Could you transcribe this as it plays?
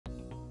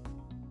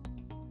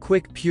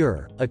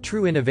QWIK-PURE, a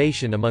true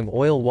innovation among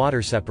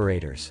oil-water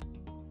separators.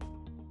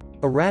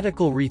 A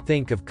radical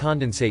rethink of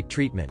condensate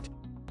treatment.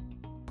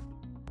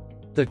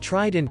 The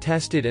tried and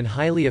tested and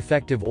highly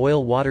effective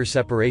oil-water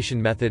separation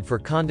method for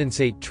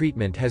condensate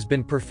treatment has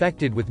been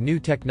perfected with new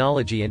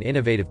technology and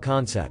innovative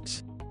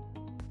concepts.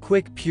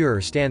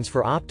 QWIK-PURE stands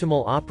for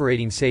Optimal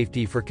Operating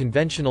Safety for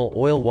Conventional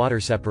Oil-Water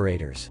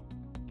Separators.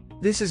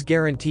 This is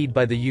guaranteed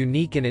by the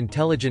unique and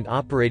intelligent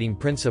operating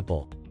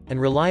principle, and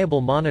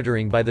reliable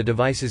monitoring by the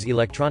device's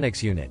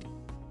electronics unit.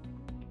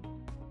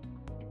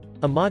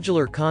 A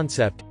modular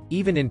concept,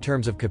 even in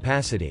terms of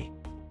capacity.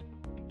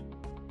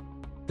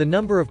 The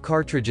number of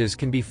cartridges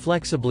can be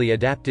flexibly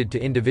adapted to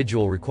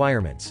individual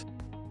requirements.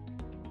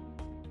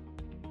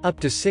 Up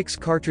to 6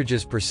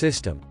 cartridges per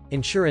system,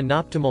 ensure an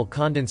optimal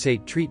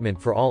condensate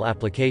treatment for all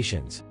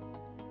applications.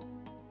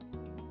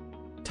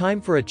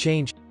 Time for a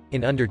change,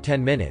 in under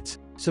 10 minutes,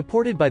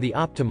 supported by the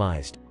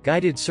optimized,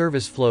 guided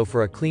service flow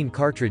for a clean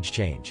cartridge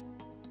change.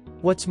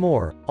 What's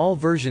more, all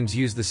versions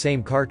use the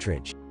same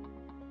cartridge.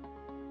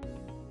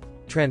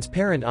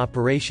 Transparent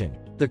operation.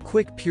 The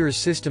QWIK-PURE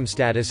system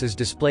status is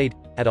displayed,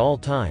 at all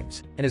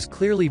times, and is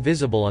clearly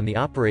visible on the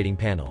operating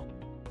panel.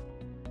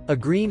 A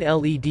green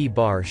LED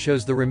bar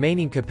shows the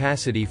remaining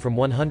capacity from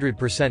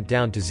 100%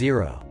 down to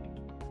 0.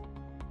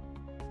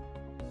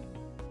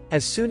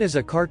 As soon as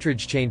a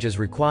cartridge change is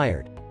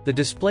required, the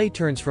display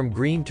turns from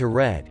green to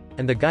red,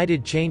 and the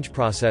guided change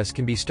process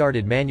can be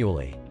started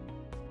manually.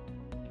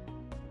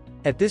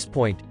 At this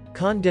point,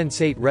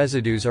 condensate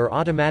residues are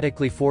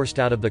automatically forced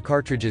out of the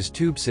cartridge's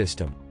tube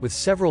system, with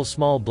several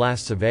small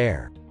blasts of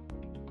air.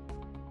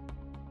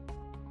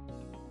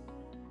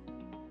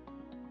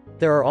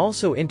 There are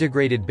also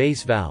integrated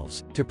base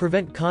valves, to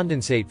prevent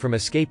condensate from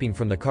escaping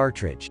from the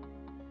cartridge.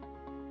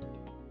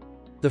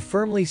 The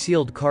firmly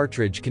sealed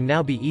cartridge can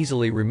now be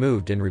easily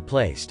removed and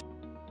replaced.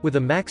 With a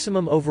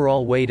maximum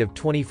overall weight of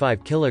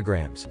 25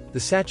 kilograms, the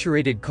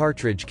saturated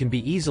cartridge can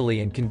be easily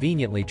and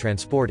conveniently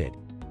transported.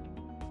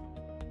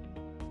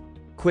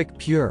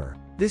 QWIK-PURE.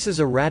 This is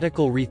a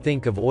radical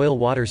rethink of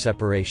oil-water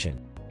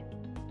separation.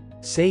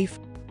 Safe,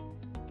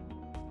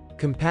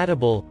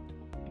 compatible,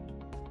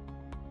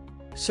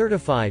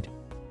 certified,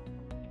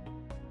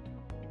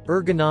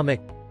 ergonomic,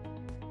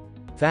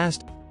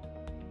 fast,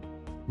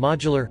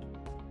 modular,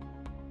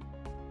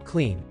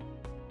 clean,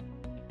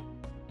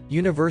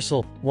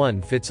 universal,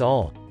 one fits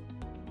all,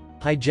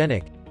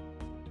 hygienic,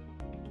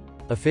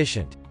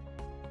 efficient,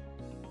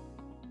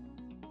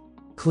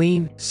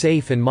 clean,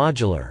 safe and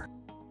modular.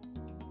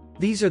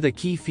 These are the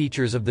key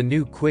features of the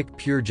new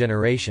QWIK-PURE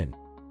generation.